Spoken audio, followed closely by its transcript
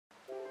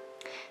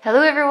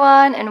Hello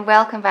everyone and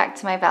welcome back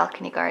to my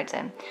balcony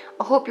garden.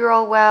 I hope you're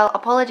all well.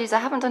 Apologies, I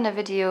haven't done a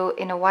video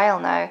in a while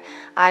now.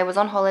 I was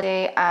on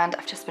holiday and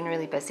I've just been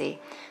really busy.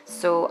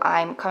 So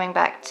I'm coming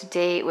back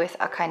today with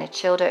a kind of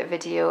chilled out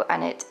video,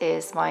 and it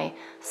is my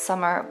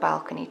summer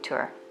balcony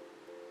tour.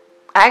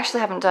 I actually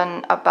haven't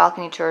done a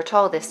balcony tour at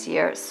all this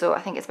year, so I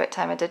think it's about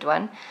time I did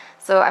one.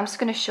 So I'm just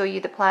going to show you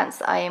the plants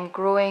that I am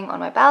growing on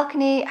my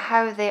balcony,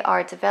 how they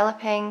are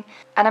developing,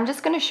 and I'm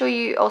just going to show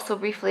you also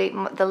briefly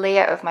the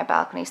layout of my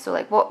balcony. So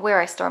like where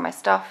I store my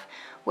stuff,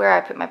 where I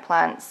put my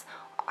plants,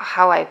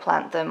 how I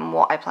plant them,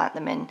 what I plant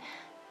them in.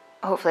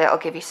 Hopefully that'll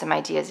give you some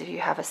ideas if you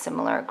have a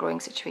similar growing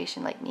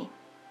situation like me.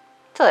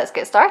 So let's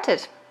get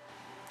started.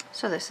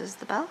 So this is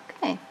the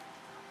balcony.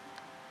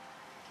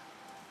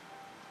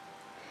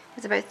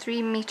 It's about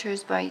 3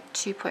 meters by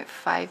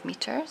 2.5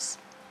 meters.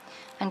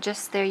 And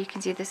just there you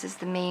can see this is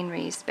the main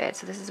raised bed.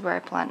 So this is where I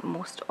plant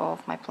most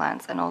of my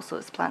plants, and also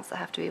it's plants that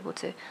have to be able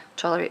to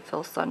tolerate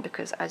full sun,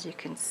 because as you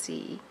can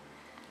see,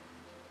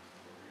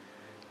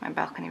 my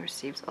balcony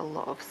receives a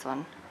lot of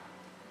sun.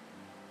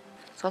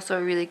 It's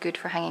also really good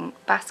for hanging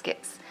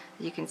baskets.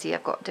 As you can see,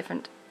 I've got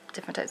different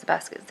types of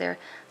baskets there.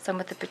 Some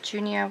with the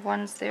petunia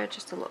ones there,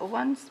 just the little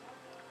ones.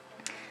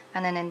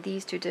 And then in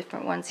these two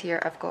different ones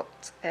here, I've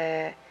got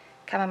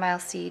chamomile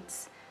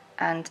seeds,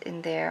 and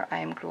in there I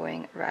am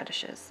growing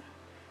radishes.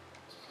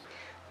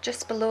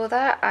 Just below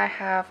that I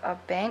have a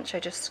bench. I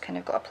just kind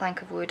of got a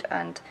plank of wood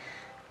and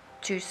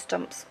 2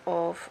 stumps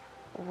of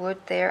wood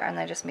there, and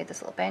I just made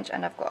this little bench,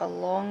 and I've got a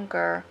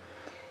longer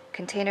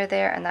container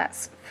there, and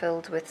that's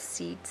filled with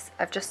seeds.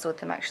 I've just sowed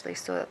them actually.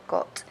 So I've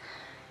got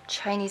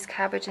Chinese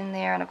cabbage in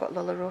there, and I've got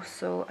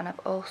Lolaroso, and I've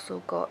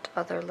also got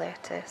other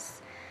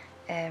lettuce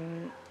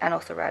and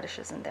also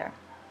radishes in there.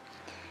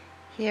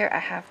 Here I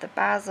have the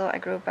basil. I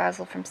grow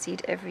basil from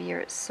seed every year.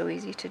 It's so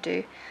easy to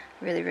do.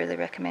 Really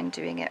recommend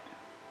doing it.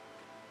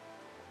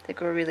 They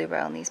grow really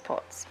well in these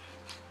pots.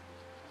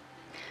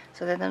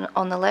 So then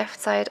on the left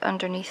side,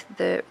 underneath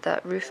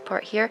that roof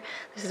part here,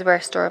 this is where I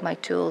store my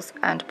tools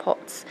and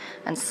pots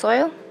and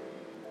soil.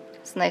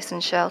 It's nice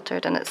and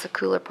sheltered, and it's a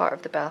cooler part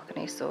of the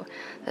balcony, so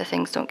the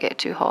things don't get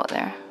too hot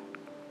there.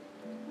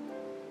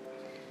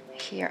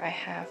 Here I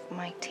have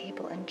my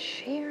table and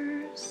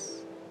chairs.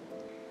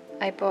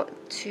 I bought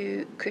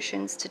 2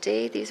 cushions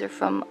today. These are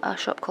from a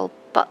shop called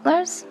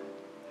Butler's.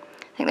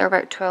 I think they're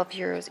about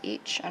 €12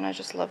 each, and I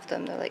just love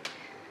them. They're like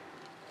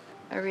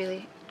a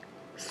really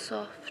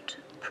soft,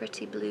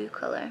 pretty blue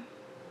colour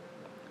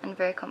and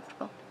very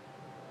comfortable.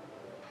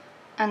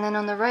 And then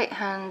on the right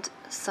hand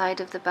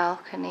side of the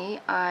balcony,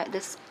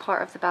 this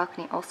part of the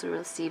balcony also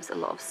receives a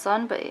lot of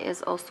sun, but it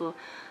is also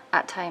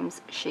at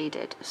times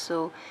shaded.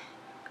 So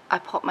I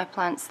pop my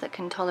plants that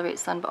can tolerate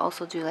sun but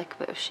also do like a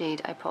bit of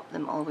shade. I pop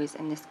them always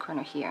in this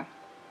corner here.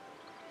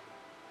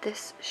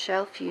 This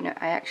shelf unit,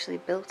 I actually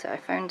built it. I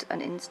found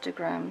an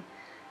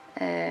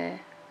a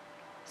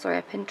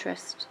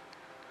Pinterest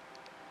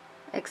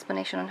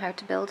explanation on how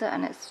to build it,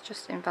 and it's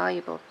just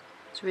invaluable.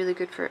 It's really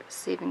good for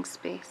saving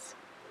space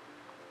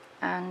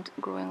and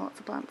growing lots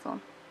of plants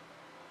on.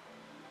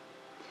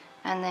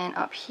 And then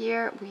up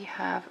here we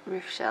have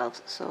roof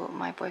shelves. So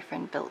my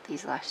boyfriend built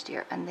these last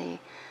year, and they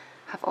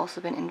have also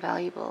been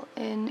invaluable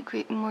in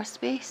creating more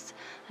space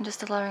and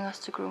just allowing us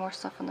to grow more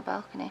stuff on the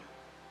balcony.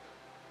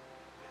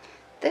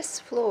 This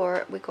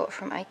floor we got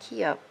from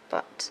IKEA,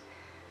 but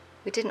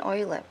we didn't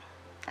oil it,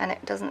 and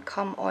it doesn't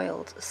come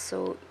oiled,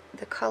 so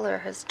the colour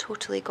has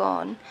totally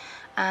gone,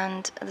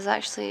 and there's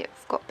actually,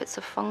 I've got bits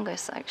of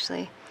fungus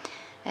actually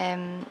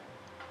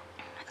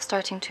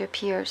starting to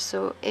appear.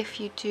 So if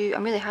you do,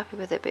 I'm really happy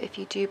with it, but if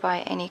you do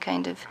buy any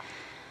kind of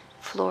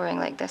flooring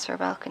like this for a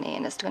balcony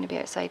and it's going to be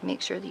outside,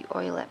 make sure that you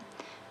oil it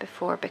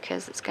before,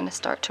 because it's going to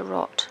start to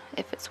rot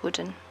if it's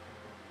wooden.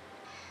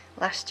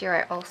 Last year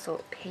I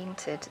also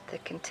painted the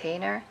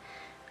container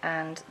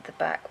and the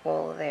back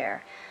wall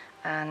there,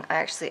 and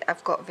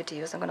I've got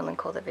videos. I'm going to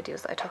link all the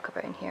videos that I talk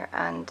about in here,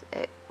 and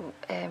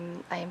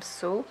I am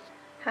so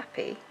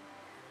happy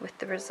with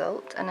the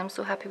result, and I'm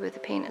so happy with the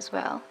paint as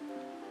well.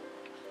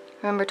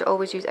 Remember to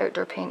always use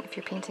outdoor paint if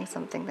you're painting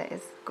something that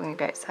is going to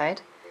be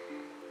outside.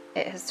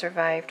 It has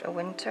survived a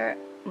winter,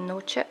 no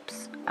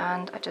chips,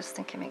 and I just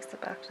think it makes the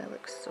balcony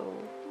look so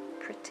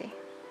pretty.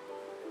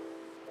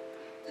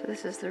 So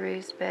this is the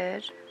raised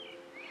bed.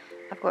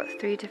 I've got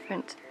 3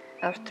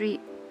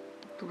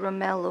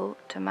 Romello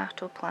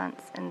tomato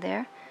plants in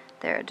there.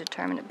 They're a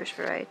determinate bush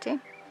variety.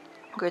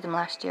 I grew them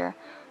last year.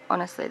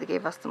 Honestly, they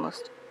gave us the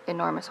most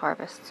enormous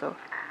harvest, so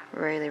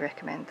really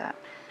recommend that.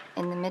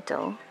 In the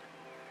middle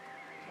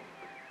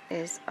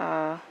is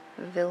a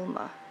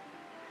Vilma.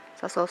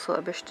 So that's also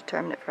a bush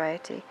determinate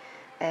variety.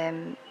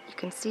 You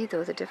can see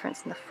though the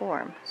difference in the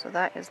form. So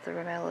that is the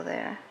Romello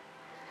there,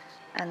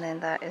 and then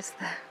that is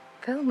the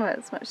Vilma.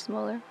 It's much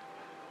smaller.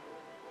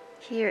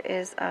 Here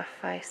is a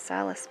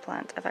Physalis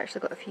plant. I've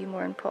actually got a few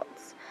more in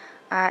pots.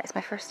 It's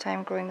my first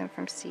time growing them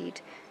from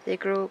seed. They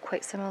grow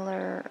quite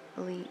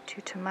similarly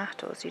to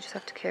tomatoes. You just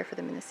have to care for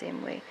them in the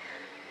same way.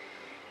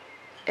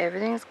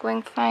 Everything is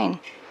going fine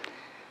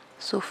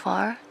so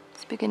far.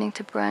 It's beginning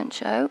to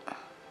branch out.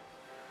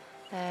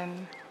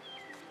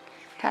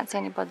 Can't see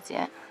any buds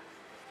yet,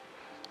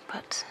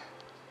 but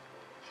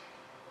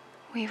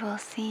we will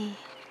see.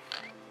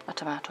 A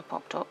tomato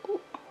popped off.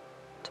 Ooh,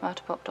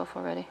 tomato popped off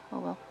already. Oh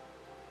well.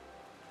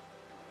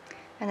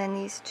 And then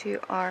these two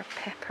are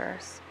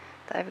peppers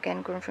that I've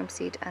again grown from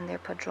seed, and they're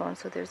padron.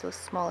 So there's those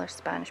smaller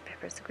Spanish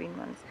peppers, the green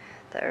ones,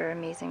 that are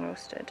amazing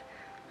roasted.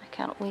 I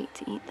can't wait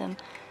to eat them.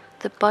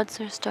 The buds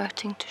are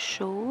starting to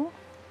show.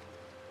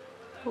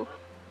 Oh,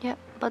 yep,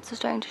 buds are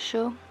starting to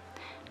show.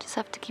 Just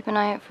have to keep an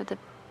eye out for the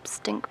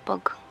stink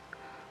bug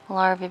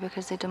larvae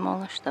because they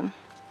demolish them.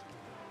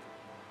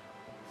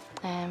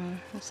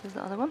 This is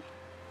the other one.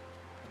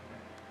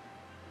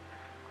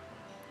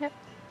 Yep.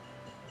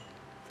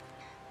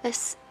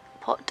 This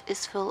pot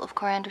is full of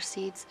coriander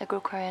seeds. I grow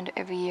coriander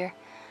every year.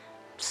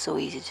 So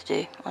easy to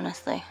do,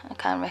 honestly. I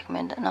can't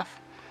recommend it enough.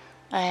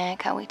 I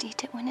can't wait to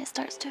eat it when it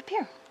starts to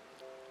appear.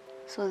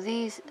 So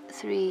these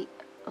three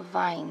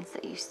vines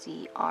that you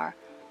see are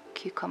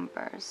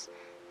cucumbers.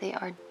 They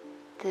are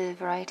the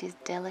variety is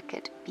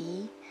Delicate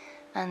B,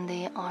 and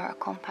they are a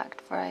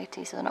compact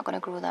variety, so they're not going to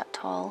grow that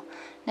tall.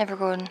 Never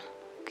grown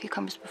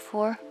cucumbers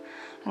before.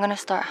 I'm going to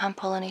start hand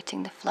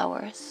pollinating the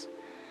flowers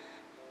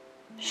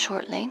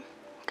shortly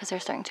because they're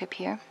starting to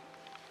appear.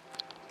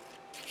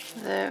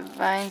 The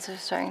vines are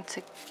starting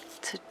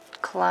to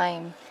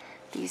climb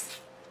these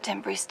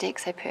temporary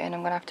stakes I put in. I'm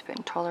going to have to put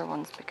in taller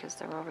ones because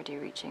they're already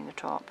reaching the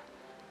top.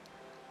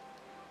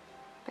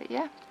 But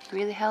yeah,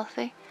 really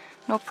healthy,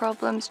 no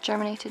problems,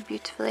 germinated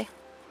beautifully.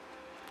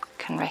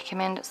 Can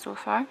recommend it so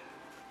far.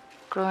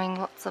 Growing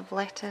lots of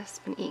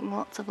lettuce, been eating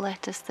lots of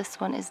lettuce. This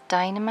one is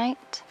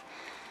Dynamite.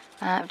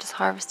 I've just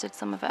harvested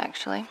some of it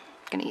actually.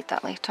 Gonna eat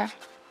that later.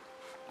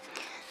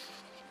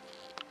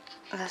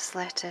 This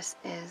lettuce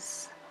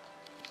is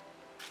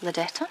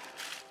Ledetta,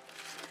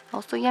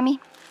 also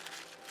yummy.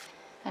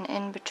 And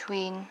in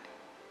between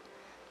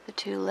the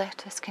two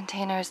lettuce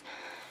containers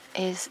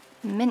is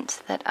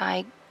mint that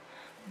I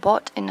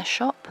bought in a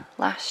shop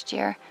last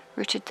year,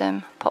 rooted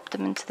them, popped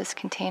them into this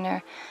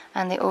container,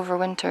 and they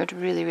overwintered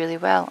really, really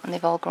well, and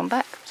they've all grown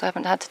back. So I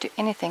haven't had to do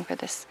anything for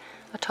this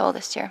at all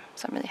this year,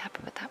 so I'm really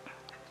happy with that.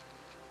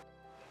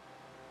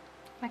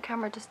 My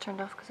camera just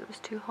turned off because it was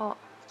too hot.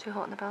 It's too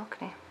hot in the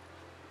balcony.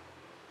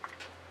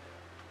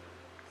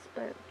 It's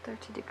about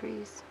 30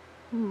 degrees.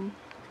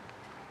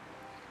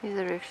 These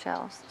are roof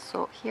shelves.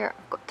 So here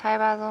I've got Thai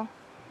basil,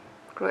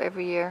 grow it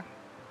every year,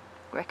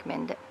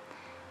 recommend it.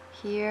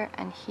 Here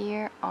and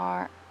here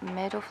are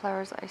meadow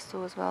flowers that I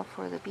sow as well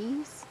for the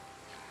bees.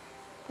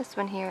 This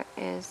one here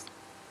is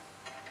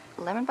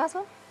lemon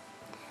basil,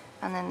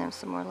 and then there's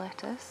some more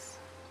lettuce.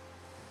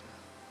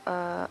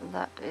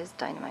 That is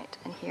Dynamite,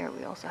 and here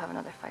we also have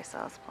another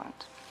physalis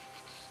plant.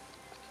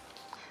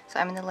 So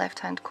I'm in the left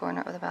hand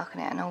corner of the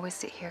balcony, and I always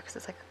sit here because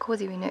it's like a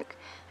cozy wee nook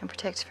and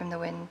protected from the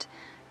wind.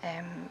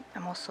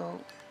 I'm also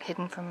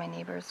hidden from my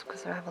neighbours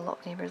because I have a lot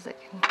of neighbours that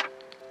can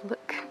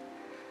look.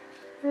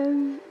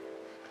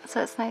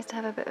 So it's nice to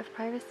have a bit of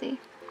privacy,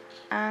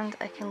 and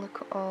I can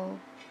look at all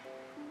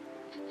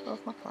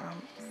of my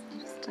plants and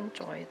just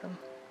enjoy them.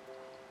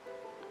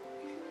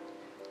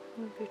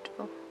 Oh,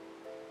 beautiful.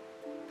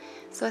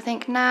 So I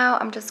think now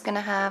I'm just going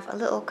to have a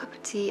little cup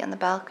of tea on the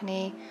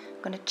balcony.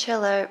 I'm going to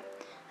chill out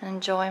and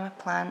enjoy my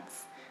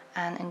plants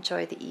and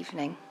enjoy the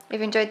evening. If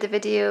you enjoyed the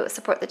video,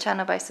 support the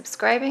channel by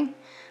subscribing.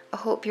 I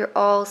hope you're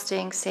all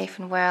staying safe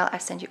and well. I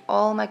send you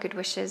all my good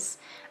wishes,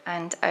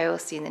 and I will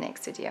see you in the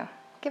next video.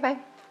 Goodbye.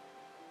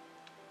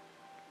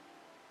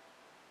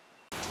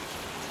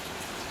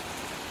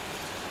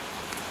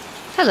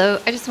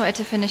 Hello, I just wanted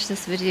to finish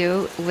this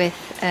video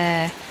with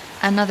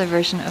another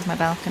version of my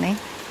balcony.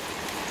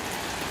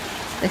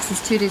 This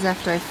is 2 days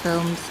after I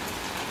filmed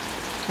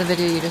the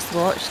video you just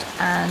watched,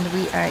 and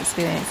we are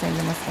experiencing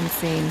the most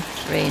insane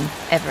rain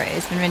ever.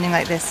 It's been raining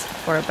like this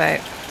for about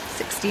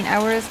 16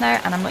 hours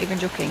now, and I'm not even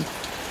joking.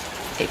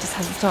 It just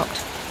hasn't stopped.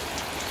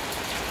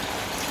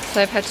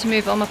 So I've had to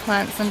move all my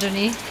plants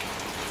underneath.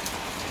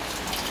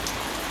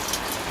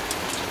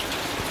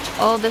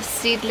 All the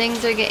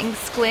seedlings are getting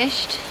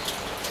squished.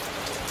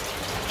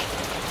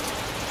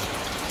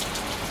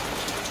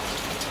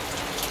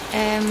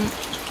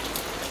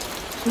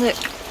 Look.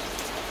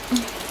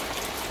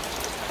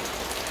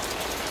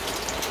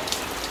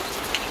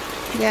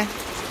 Yeah.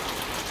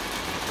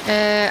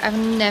 I've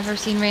never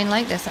seen rain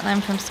like this, and I'm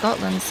from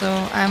Scotland, so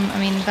I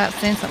mean, that's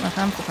saying something if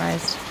I'm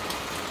surprised.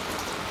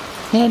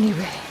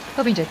 Anyway,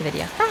 hope you enjoyed the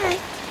video. Bye!